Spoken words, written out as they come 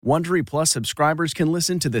Wondery Plus subscribers can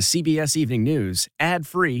listen to the CBS Evening News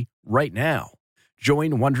ad-free right now.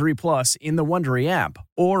 Join Wondery Plus in the Wondery app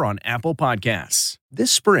or on Apple Podcasts.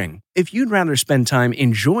 This spring, if you'd rather spend time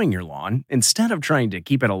enjoying your lawn instead of trying to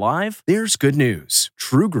keep it alive, there's good news.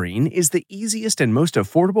 True Green is the easiest and most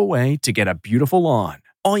affordable way to get a beautiful lawn.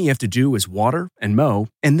 All you have to do is water and mow,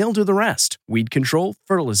 and they'll do the rest. Weed control,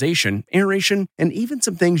 fertilization, aeration, and even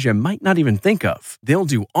some things you might not even think of. They'll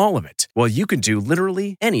do all of it, while you can do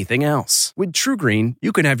literally anything else. With True Green,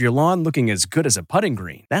 you can have your lawn looking as good as a putting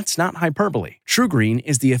green. That's not hyperbole. True Green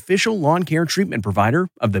is the official lawn care treatment provider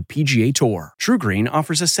of the PGA Tour. True Green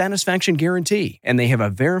offers a satisfaction guarantee, and they have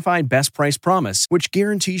a verified best price promise, which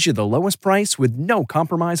guarantees you the lowest price with no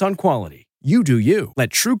compromise on quality. You do you. Let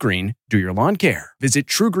True Green do your lawn care. Visit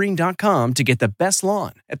TrueGreen.com to get the best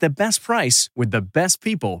lawn at the best price with the best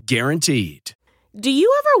people guaranteed. Do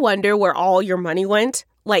you ever wonder where all your money went?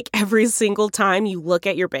 Like every single time you look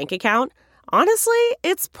at your bank account? Honestly,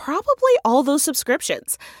 it's probably all those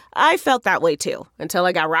subscriptions. I felt that way too, until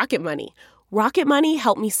I got Rocket Money. Rocket Money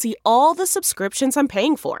helped me see all the subscriptions I'm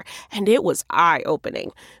paying for, and it was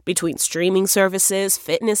eye-opening. Between streaming services,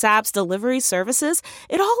 fitness apps, delivery services,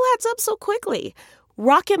 it all adds up so quickly.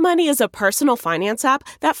 Rocket Money is a personal finance app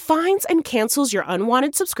that finds and cancels your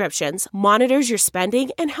unwanted subscriptions, monitors your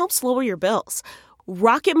spending, and helps lower your bills.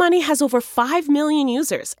 Rocket Money has over 5 million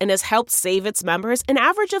users and has helped save its members an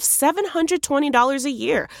average of $720 a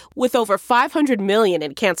year, with over 500 million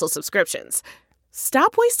in canceled subscriptions.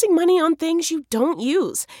 Stop wasting money on things you don't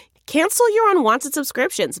use. Cancel your unwanted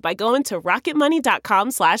subscriptions by going to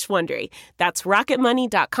rocketmoney.com/Wondery. That's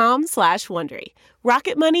rocketmoney.com/Wondery.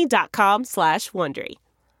 rocketmoney.com/Wondery.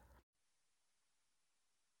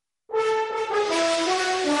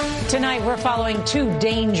 Tonight, we're following two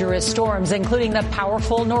dangerous storms, including the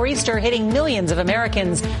powerful nor'easter hitting millions of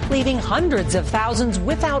Americans, leaving hundreds of thousands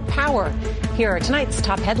without power. Here are tonight's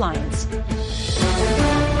top headlines.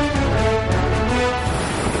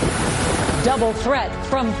 Double threat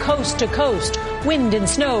from coast to coast. Wind and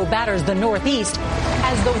snow batters the Northeast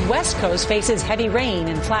as the West Coast faces heavy rain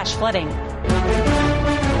and flash flooding.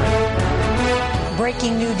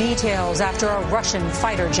 Breaking new details after a Russian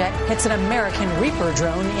fighter jet hits an American Reaper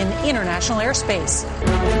drone in international airspace.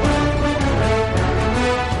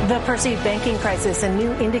 The perceived banking crisis and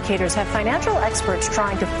new indicators have financial experts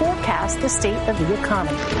trying to forecast the state of the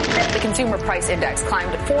economy. The consumer price index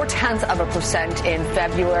climbed 0.4% in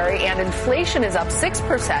February, and inflation is up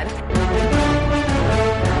 6%.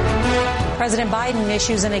 President Biden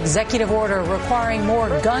issues an executive order requiring more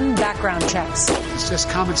gun background checks. It's just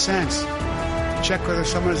common sense. Check whether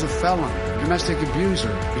someone is a felon, domestic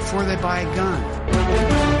abuser, before they buy a gun.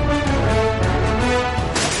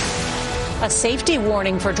 A safety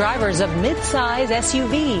warning for drivers of mid-size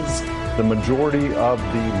SUVs. The majority of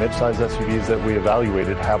the mid-size SUVs that we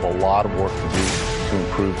evaluated have a lot of work to do to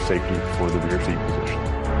improve safety for the rear seat position.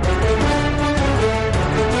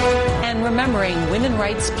 And remembering women's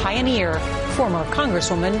rights pioneer, former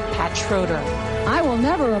Congresswoman Pat Schroeder. I will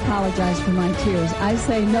never apologize for my tears. I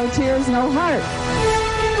say no tears, no heart.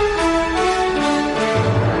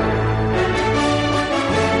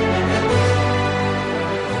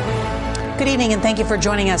 Good evening, and thank you for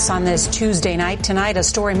joining us on this Tuesday night. Tonight, a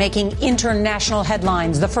story making international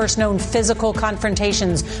headlines. The first known physical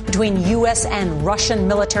confrontations between U.S. and Russian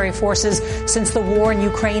military forces since the war in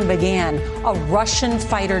Ukraine began. A Russian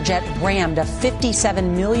fighter jet rammed a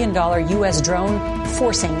 $57 million U.S. drone,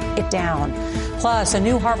 forcing it down. Plus, a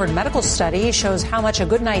new Harvard medical study shows how much a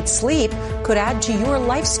good night's sleep could add to your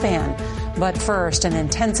lifespan. But first, an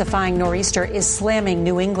intensifying nor'easter is slamming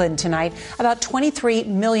New England tonight. About 23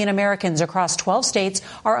 million Americans across 12 states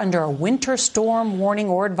are under a winter storm warning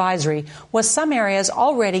or advisory, with some areas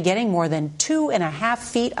already getting more than 2.5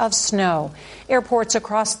 feet of snow. Airports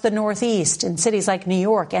across the Northeast in cities like New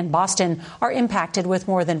York and Boston are impacted with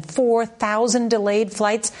more than 4,000 delayed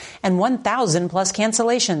flights and 1,000 plus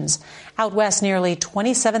cancellations. Out west, nearly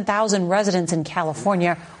 27,000 residents in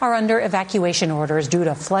California are under evacuation orders due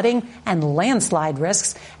to flooding and landslide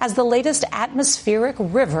risks as the latest atmospheric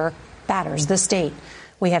river batters the state.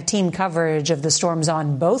 We have team coverage of the storms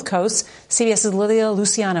on both coasts. CBS's Lilia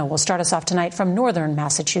Luciano will start us off tonight from northern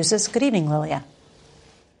Massachusetts. Good evening, Lilia.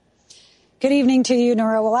 Good evening to you,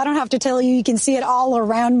 Norah. Well, I don't have to tell you, you can see it all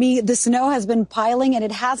around me. The snow has been piling and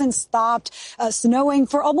it hasn't stopped snowing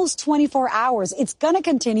for almost 24 hours. It's going to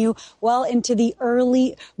continue well into the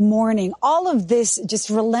early morning. All of this just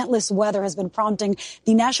relentless weather has been prompting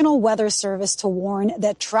the National Weather Service to warn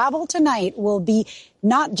that travel tonight will be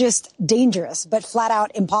not just dangerous, but flat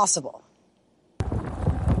out impossible.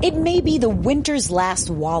 It may be the winter's last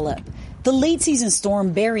wallop. The late-season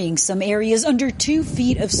storm burying some areas under 2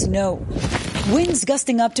 feet of snow. Winds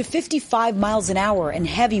gusting up to 55 miles an hour and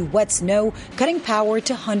heavy, wet snow cutting power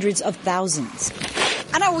to hundreds of thousands.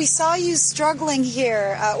 Anna, we saw you struggling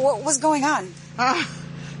here. What was going on?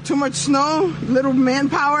 Too much snow, little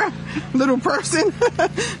manpower, little person.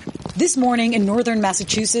 This morning in northern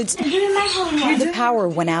Massachusetts, the power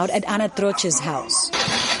went out at Ana Troche's house.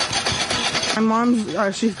 My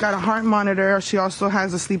mom, she's got a heart monitor. She also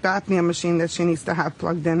has a sleep apnea machine that she needs to have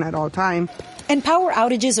plugged in at all times. And power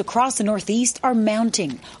outages across the Northeast are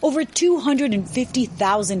mounting. Over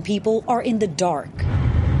 250,000 people are in the dark.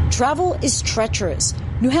 Travel is treacherous.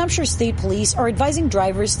 New Hampshire State Police are advising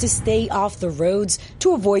drivers to stay off the roads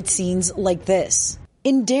to avoid scenes like this.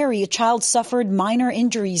 In Derry, a child suffered minor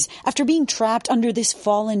injuries after being trapped under this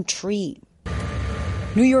fallen tree.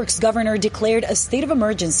 New York's governor declared a state of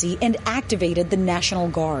emergency and activated the National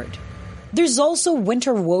Guard. There's also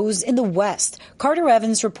winter woes in the West. Carter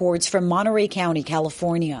Evans reports from Monterey County,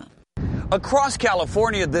 California. Across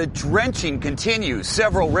California, the drenching continues.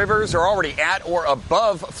 Several rivers are already at or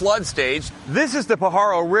above flood stage. This is the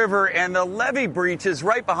Pajaro River, and the levee breach is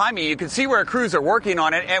right behind me. You can see where crews are working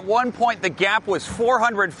on it. At one point, the gap was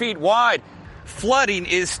 400 feet wide. Flooding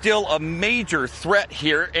is still a major threat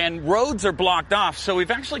here, and roads are blocked off. So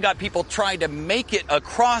we've actually got people trying to make it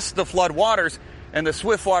across the flood waters, and the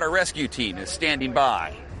Swiftwater Rescue Team is standing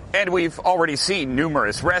by. And we've already seen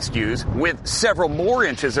numerous rescues, with several more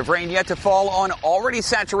inches of rain yet to fall on already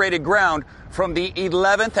saturated ground from the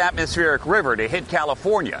 11th atmospheric river to hit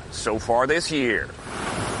California so far this year.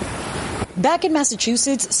 Back in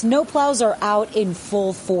Massachusetts, snowplows are out in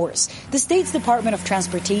full force. The state's Department of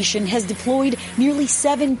Transportation has deployed nearly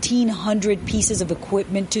 1,700 pieces of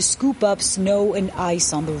equipment to scoop up snow and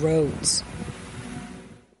ice on the roads.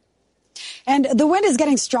 And the wind is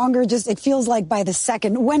getting stronger, it feels like by the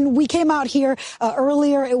second. When we came out here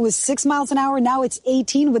earlier, it was 6 miles an hour. Now it's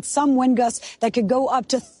 18 with some wind gusts that could go up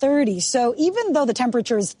to 30. So even though the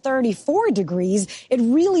temperature is 34 degrees, it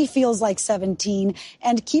really feels like 17.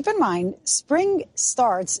 And keep in mind, spring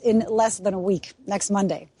starts in less than a week, next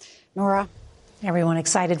Monday. Norah? Everyone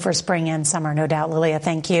excited for spring and summer, no doubt. Lilia,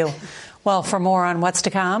 thank you. Well, for more on what's to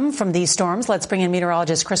come from these storms, let's bring in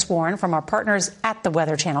meteorologist Chris Warren from our partners at the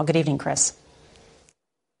Weather Channel. Good evening, Chris.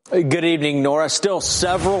 Good evening, Nora. Still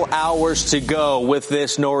several hours to go with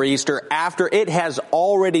this nor'easter after it has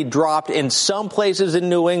already dropped in some places in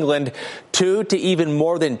New England 2 to even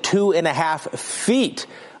more than 2.5 feet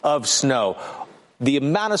of snow. The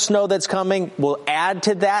amount of snow that's coming will add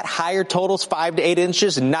to that. Higher totals, 5 to 8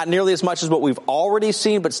 inches, not nearly as much as what we've already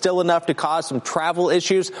seen, but still enough to cause some travel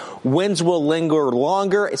issues. Winds will linger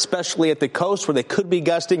longer, especially at the coast, where they could be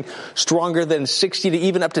gusting stronger than 60 to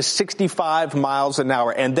even up to 65 miles an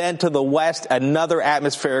hour. And then to the west, another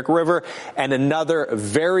atmospheric river and another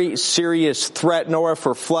very serious threat, Nora,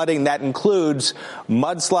 for flooding. That includes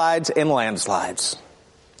mudslides and landslides.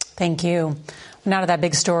 Thank you. Now to that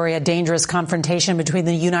big story, a dangerous confrontation between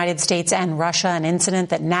the United States and Russia, an incident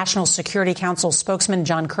that National Security Council spokesman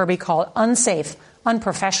John Kirby called unsafe,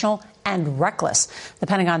 unprofessional, and reckless. The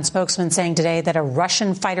Pentagon spokesman saying today that a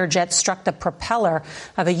Russian fighter jet struck the propeller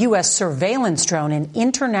of a U.S. surveillance drone in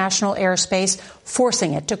international airspace,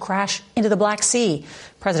 forcing it to crash into the Black Sea.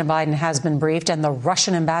 President Biden has been briefed, and the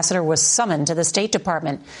Russian ambassador was summoned to the State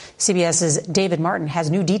Department. CBS's David Martin has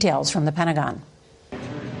new details from the Pentagon.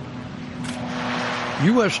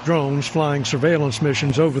 U.S. drones flying surveillance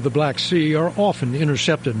missions over the Black Sea are often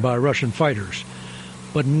intercepted by Russian fighters,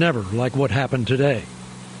 but never like what happened today.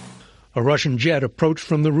 A Russian jet approached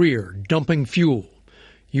from the rear, dumping fuel.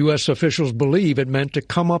 U.S. officials believe it meant to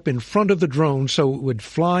come up in front of the drone so it would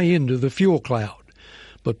fly into the fuel cloud,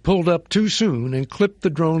 but pulled up too soon and clipped the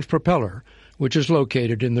drone's propeller, which is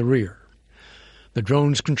located in the rear. The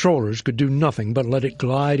drone's controllers could do nothing but let it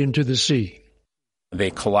glide into the sea. They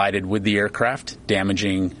collided with the aircraft,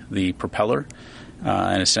 damaging the propeller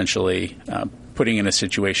and essentially putting it in a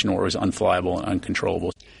situation where it was unflyable and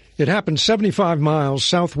uncontrollable. It happened 75 miles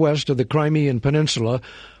southwest of the Crimean Peninsula,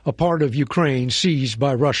 a part of Ukraine seized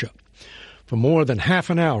by Russia. For more than half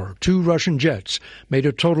an hour, 2 Russian jets made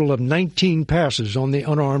a total of 19 passes on the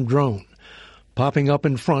unarmed drone, popping up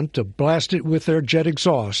in front to blast it with their jet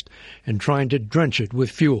exhaust and trying to drench it with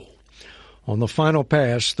fuel. On the final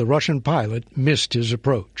pass, the Russian pilot missed his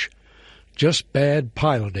approach. Just bad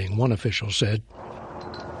piloting, one official said.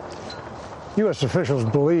 U.S. officials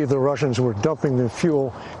believe the Russians were dumping the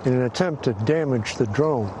fuel in an attempt to damage the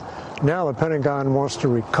drone. Now the Pentagon wants to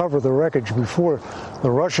recover the wreckage before the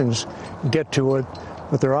Russians get to it,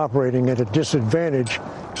 but they're operating at a disadvantage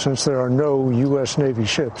since there are no U.S. Navy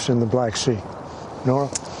ships in the Black Sea. Norah?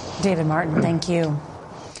 David Martin, thank you.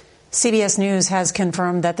 CBS News has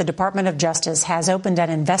confirmed that the Department of Justice has opened an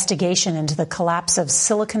investigation into the collapse of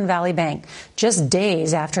Silicon Valley Bank just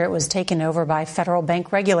days after it was taken over by federal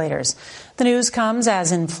bank regulators. The news comes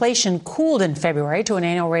as inflation cooled in February to an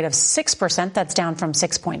annual rate of 6%. That's down from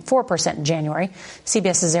 6.4% in January.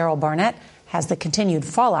 CBS's Errol Barnett has the continued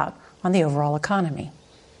fallout on the overall economy.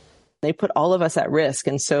 They put all of us at risk,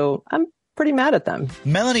 and so I'm pretty mad at them.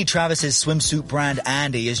 Melanie Travis's swimsuit brand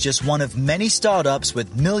Andy is just one of many startups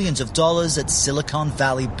with millions of dollars at Silicon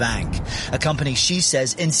Valley Bank, a company she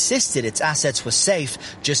says insisted its assets were safe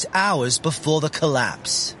just hours before the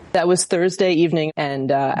collapse. That was Thursday evening,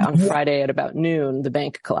 and on Friday at about noon, the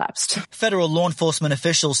bank collapsed. Federal law enforcement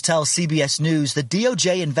officials tell CBS News the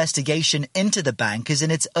DOJ investigation into the bank is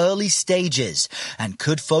in its early stages and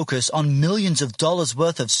could focus on millions of dollars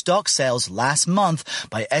worth of stock sales last month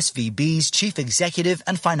by SVB's chief executive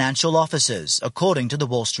and financial officers, according to the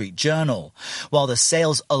Wall Street Journal. While the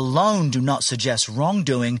sales alone do not suggest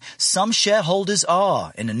wrongdoing, some shareholders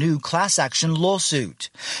are in a new class action lawsuit,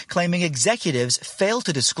 claiming executives failed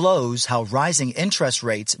to disclose how rising interest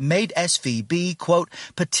rates made SVB, quote,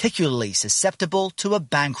 particularly susceptible to a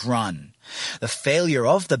bank run. The failure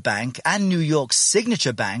of the bank and New York's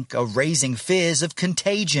Signature Bank are raising fears of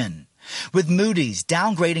contagion, with Moody's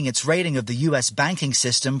downgrading its rating of the U.S. banking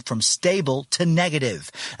system from stable to negative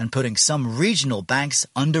and putting some regional banks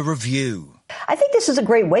under review. I think this is a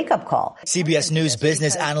great wake-up call. CBS News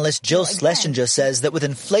business analyst Jill Schlesinger says that with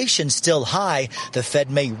inflation still high, the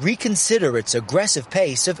Fed may reconsider its aggressive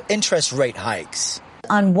pace of interest rate hikes.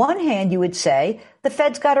 On one hand, you would say the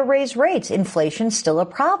Fed's got to raise rates. Inflation's still a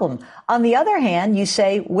problem. On the other hand, you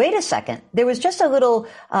say, wait a second, there was just a little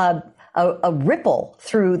a ripple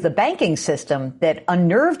through the banking system that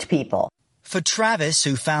unnerved people. For Travis,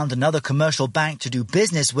 who found another commercial bank to do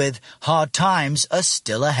business with, hard times are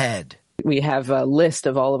still ahead. We have a list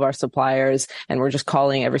of all of our suppliers, and we're just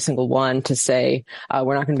calling every single one to say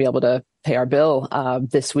we're not going to be able to pay our bill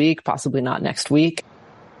this week, possibly not next week.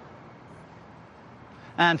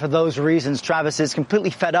 And for those reasons, Travis is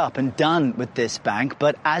completely fed up and done with this bank.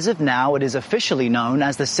 But as of now, it is officially known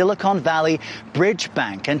as the Silicon Valley Bridge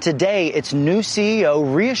Bank. And today, its new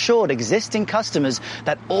CEO reassured existing customers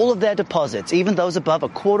that all of their deposits, even those above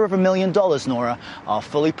 $250,000, Norah, are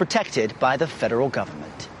fully protected by the federal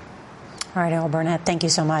government. All right, Errol Burnett, thank you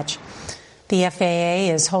so much. The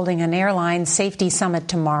FAA is holding an airline safety summit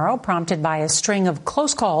tomorrow, prompted by a string of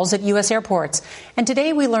close calls at U.S. airports. And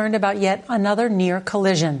today we learned about yet another near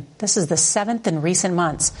collision. This is the 7th in recent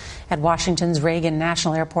months. At Washington's Reagan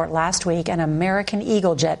National Airport last week, an American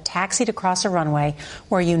Eagle jet taxied across a runway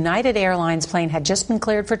where a United Airlines plane had just been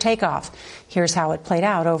cleared for takeoff. Here's how it played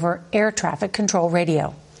out over air traffic control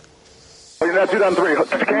radio. United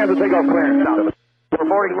 2003, Kansas takeoff clearance. We're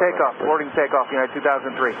boarding takeoff, United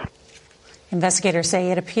 2003. Investigators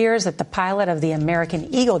say it appears that the pilot of the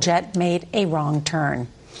American Eagle jet made a wrong turn.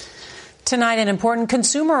 Tonight, an important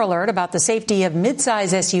consumer alert about the safety of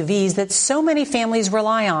midsize SUVs that so many families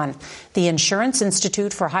rely on. The Insurance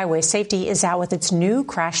Institute for Highway Safety is out with its new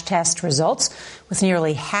crash test results, with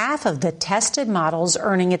nearly half of the tested models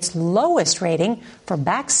earning its lowest rating for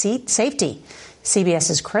backseat safety.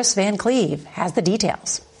 CBS's Chris Van Cleve has the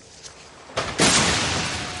details.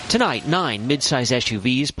 Tonight, 9 midsize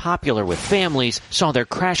SUVs popular with families saw their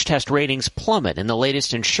crash test ratings plummet in the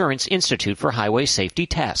latest Insurance Institute for Highway Safety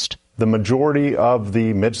test. The majority of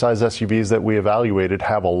the midsize SUVs that we evaluated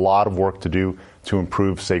have a lot of work to do to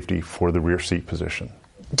improve safety for the rear seat position.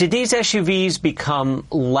 Did these SUVs become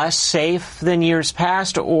less safe than years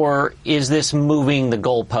past, or is this moving the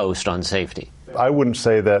goalpost on safety? I wouldn't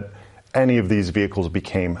say that any of these vehicles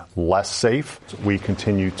became less safe. We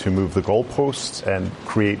continue to move the goalposts and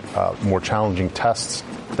create more challenging tests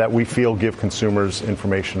that we feel give consumers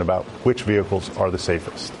information about which vehicles are the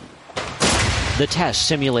safest. The test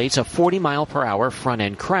simulates a 40-mile-per-hour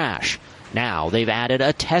front-end crash. Now they've added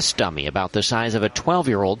a test dummy about the size of a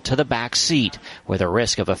 12-year-old to the back seat, where the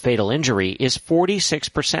risk of a fatal injury is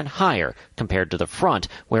 46% higher compared to the front,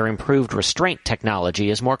 where improved restraint technology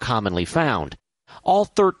is more commonly found. All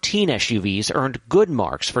 13 SUVs earned good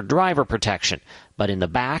marks for driver protection, but in the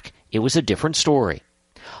back, it was a different story.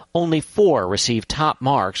 Only 4 received top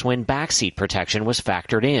marks when backseat protection was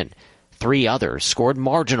factored in. 3 others scored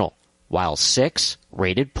marginal, while 6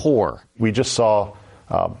 rated poor. We just saw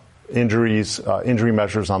injury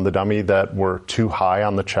measures on the dummy that were too high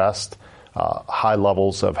on the chest, high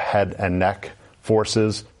levels of head and neck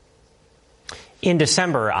forces. In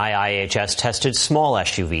December, IIHS tested small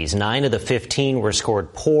SUVs. 9 of the 15 were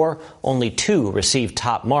scored poor. Only 2 received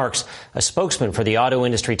top marks. A spokesman for the auto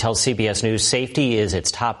industry tells CBS News safety is its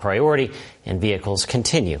top priority and vehicles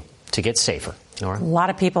continue to get safer. Norah? A lot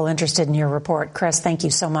of people interested in your report. Chris, thank you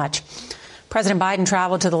so much. President Biden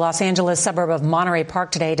traveled to the Los Angeles suburb of Monterey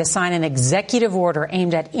Park today to sign an executive order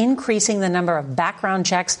aimed at increasing the number of background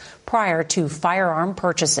checks prior to firearm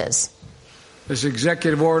purchases. This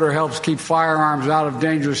executive order helps keep firearms out of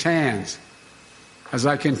dangerous hands. As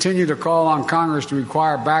I continue to call on Congress to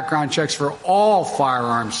require background checks for all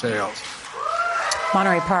firearm sales.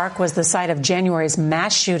 Monterey Park was the site of January's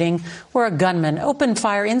mass shooting where a gunman opened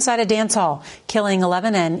fire inside a dance hall, killing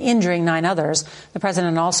 11 and injuring 9 others. The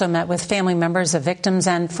president also met with family members of victims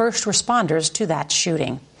and first responders to that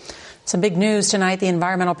shooting. Some big news tonight. The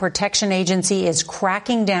Environmental Protection Agency is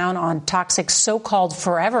cracking down on toxic so-called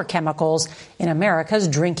forever chemicals in America's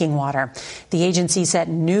drinking water. The agency set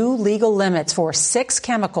new legal limits for 6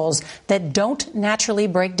 chemicals that don't naturally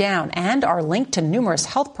break down and are linked to numerous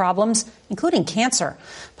health problems, including cancer.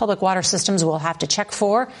 Public water systems will have to check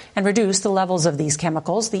for and reduce the levels of these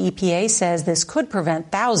chemicals. The EPA says this could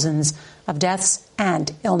prevent thousands of deaths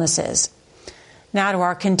and illnesses. Now to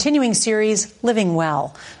our continuing series, Living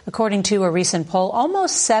Well. According to a recent poll,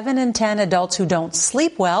 almost 7 in 10 adults who don't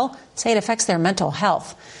sleep well say it affects their mental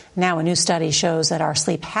health. Now a new study shows that our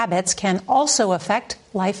sleep habits can also affect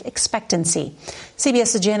life expectancy.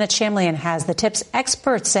 CBS's Janet Shamlian has the tips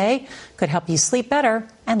experts say could help you sleep better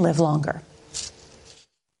and live longer.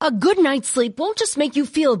 A good night's sleep won't just make you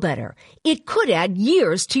feel better. It could add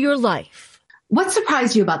years to your life. What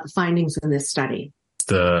surprised you about the findings in this study?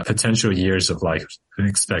 The potential years of life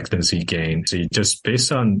expectancy gain, just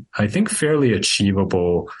based on, I think, fairly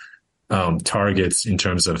achievable targets in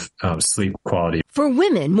terms of sleep quality. For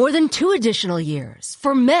women, more than 2 additional years.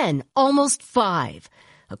 For men, almost 5.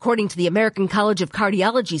 According to the American College of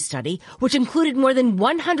Cardiology study, which included more than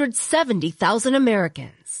 170,000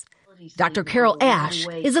 Americans. Dr. Carol Ash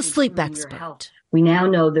is a sleep expert. We now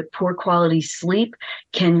know that poor quality sleep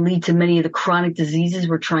can lead to many of the chronic diseases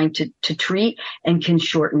we're trying to treat and can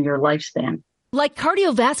shorten your lifespan. Like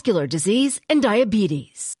cardiovascular disease and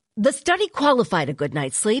diabetes. The study qualified a good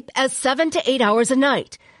night's sleep as 7 to 8 hours a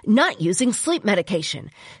night, not using sleep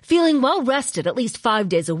medication, feeling well rested at least 5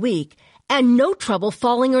 days a week, and no trouble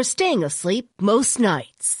falling or staying asleep most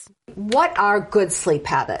nights. What are good sleep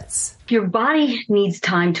habits? Your body needs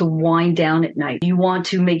time to wind down at night. You want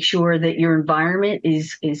to make sure that your environment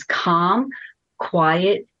is calm,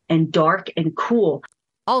 quiet, and dark and cool.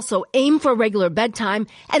 Also, aim for regular bedtime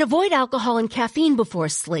and avoid alcohol and caffeine before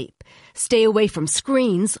sleep. Stay away from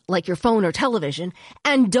screens like your phone or television,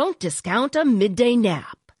 and don't discount a midday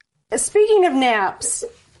nap. Speaking of naps,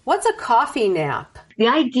 what's a coffee nap? The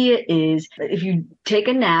idea is if you take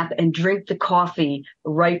a nap and drink the coffee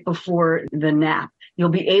right before the nap, you'll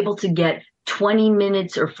be able to get 20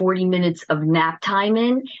 minutes or 40 minutes of nap time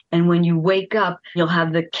in. And when you wake up, you'll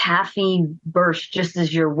have the caffeine burst just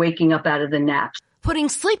as you're waking up out of the nap. Putting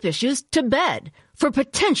sleep issues to bed for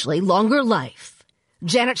potentially longer life.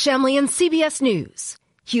 Janet Shamlian, CBS News,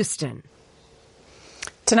 Houston.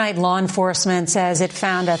 Tonight, law enforcement says it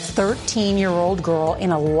found a 13-year-old girl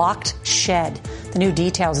in a locked shed. The new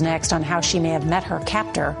details next on how she may have met her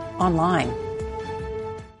captor online.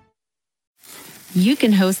 You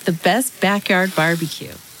can host the best backyard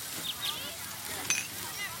barbecue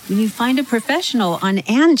when you find a professional on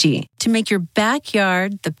Angie to make your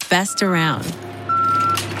backyard the best around.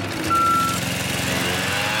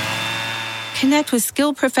 Connect with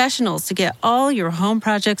skilled professionals to get all your home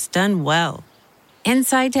projects done well.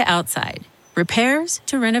 Inside to outside, repairs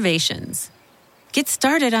to renovations. Get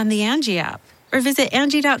started on the Angie app or visit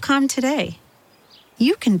Angie.com today.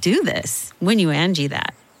 You can do this when you Angie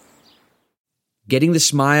that. Getting the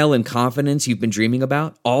smile and confidence you've been dreaming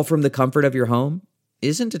about, all from the comfort of your home,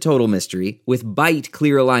 isn't a total mystery with Byte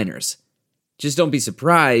clear aligners. Just don't be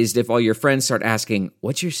surprised if all your friends start asking,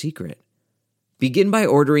 "What's your secret?" Begin by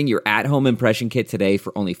ordering your at-home impression kit today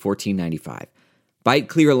for only $14.95. Byte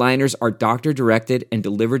clear aligners are doctor-directed and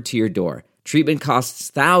delivered to your door. Treatment costs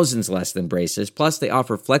thousands less than braces, plus they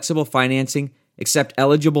offer flexible financing, accept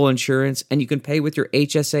eligible insurance, and you can pay with your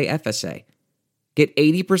HSA FSA. Get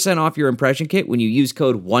 80% off your impression kit when you use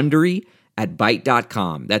code WONDERY at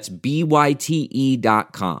Byte.com. That's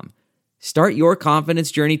BYTE.com. Start your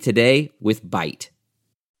confidence journey today with Byte.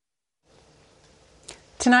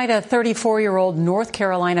 Tonight, a 34-year-old North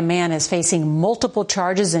Carolina man is facing multiple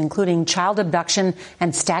charges, including child abduction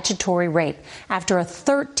and statutory rape, after a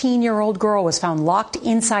 13-year-old girl was found locked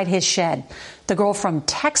inside his shed. The girl from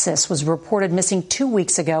Texas was reported missing 2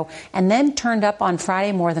 weeks ago and then turned up on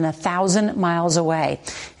Friday more than 1,000 miles away.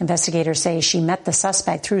 Investigators say she met the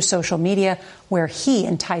suspect through social media, where he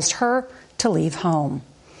enticed her to leave home.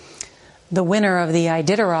 The winner of the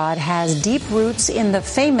Iditarod has deep roots in the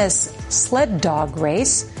famous sled dog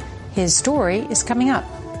race. His story is coming up.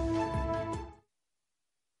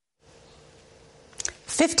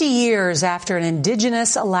 50 years after an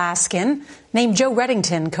indigenous Alaskan named Joe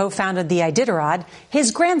Reddington co-founded the Iditarod,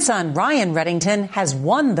 his grandson, Ryan Reddington, has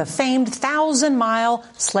won the famed 1,000-mile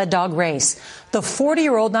sled dog race. The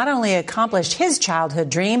 40-year-old not only accomplished his childhood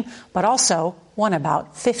dream, but also won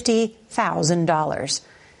about $50,000.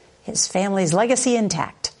 His family's legacy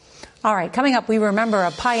intact. All right, coming up, we remember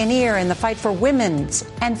a pioneer in the fight for women's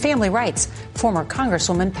and family rights, former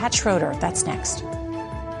Congresswoman Pat Schroeder. That's next.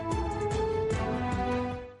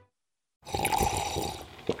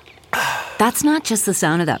 That's not just the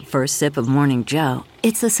sound of that first sip of Morning Joe.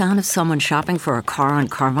 It's the sound of someone shopping for a car on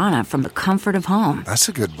Carvana from the comfort of home. That's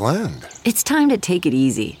a good blend. It's time to take it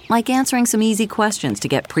easy, like answering some easy questions to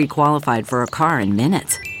get pre-qualified for a car in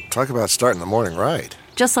minutes. Talk about starting the morning right.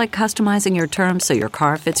 Just like customizing your terms so your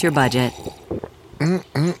car fits your budget.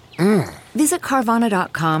 Visit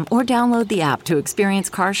Carvana.com or download the app to experience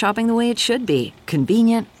car shopping the way it should be.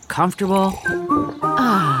 Convenient, comfortable.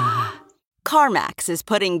 CarMax is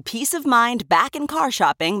putting peace of mind back in car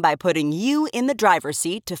shopping by putting you in the driver's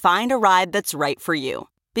seat to find a ride that's right for you.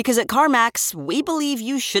 Because at CarMax, we believe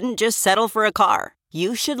you shouldn't just settle for a car.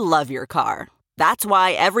 You should love your car. That's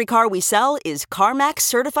why every car we sell is CarMax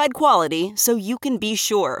certified quality, so you can be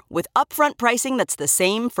sure with upfront pricing that's the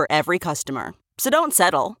same for every customer. So don't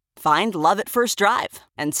settle. Find love at first drive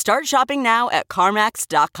and start shopping now at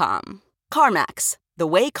CarMax.com. CarMax, the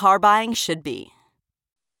way car buying should be.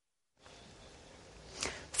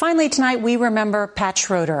 Finally, tonight, we remember Pat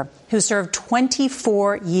Schroeder, who served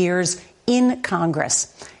 24 years in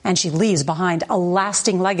Congress. And she leaves behind a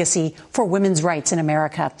lasting legacy for women's rights in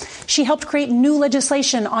America. She helped create new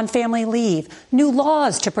legislation on family leave, new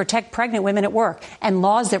laws to protect pregnant women at work, and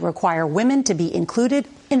laws that require women to be included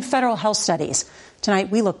in federal health studies. Tonight,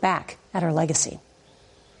 we look back at her legacy.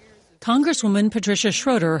 Congresswoman Patricia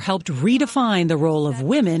Schroeder helped redefine the role of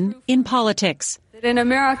women in politics. In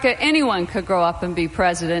America, anyone could grow up and be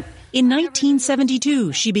president. In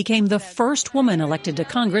 1972, she became the first woman elected to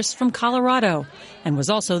Congress from Colorado and was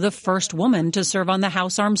also the first woman to serve on the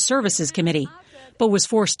House Armed Services Committee, but was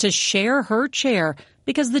forced to share her chair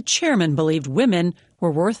because the chairman believed women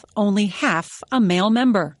were worth only half a male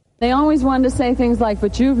member. They always wanted to say things like,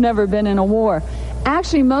 but you've never been in a war.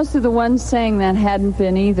 Actually, most of the ones saying that hadn't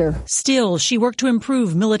been either. Still, she worked to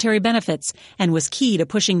improve military benefits and was key to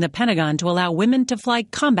pushing the Pentagon to allow women to fly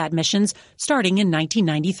combat missions starting in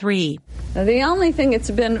 1993. Now, the only thing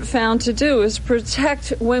it's been found to do is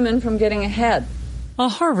protect women from getting ahead. A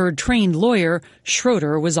Harvard-trained lawyer,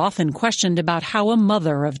 Schroeder was often questioned about how a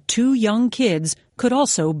mother of 2 young kids could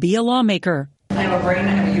also be a lawmaker. I have a brain,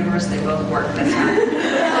 I have a uterus, they both work. That's fine.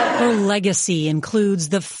 Her legacy includes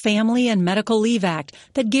the Family and Medical Leave Act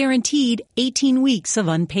that guaranteed 18 weeks of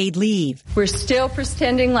unpaid leave. We're still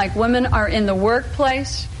pretending like women are in the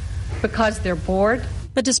workplace because they're bored.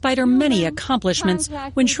 But despite her many accomplishments,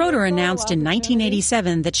 when Schroeder announced in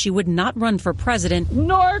 1987 that she would not run for president,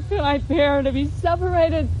 nor could I bear to be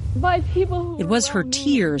separated by people who... It was her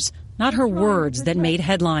tears, not her words, that made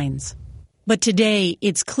headlines. But today,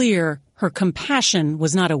 it's clear her compassion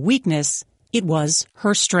was not a weakness. It was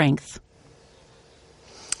her strength.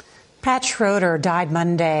 Pat Schroeder died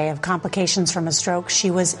Monday of complications from a stroke.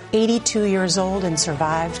 She was 82 years old and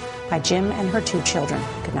survived by Jim and her 2 children.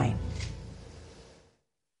 Good night.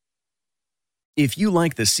 If you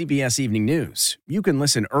like the CBS Evening News, you can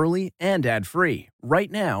listen early and ad-free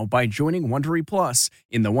right now by joining Wondery Plus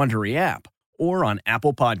in the Wondery app or on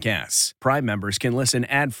Apple Podcasts. Prime members can listen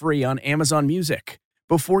ad-free on Amazon Music.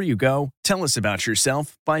 Before you go, tell us about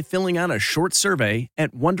yourself by filling out a short survey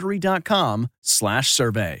at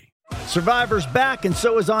Wondery.com/survey. Survivor's back, and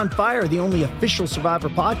so is On Fire, the only official Survivor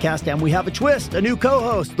podcast, and we have a twist, a new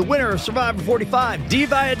co-host, the winner of Survivor 45, Dee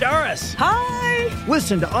Valladares. Hi!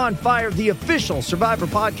 Listen to On Fire, the official Survivor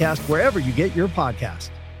podcast, wherever you get your podcast.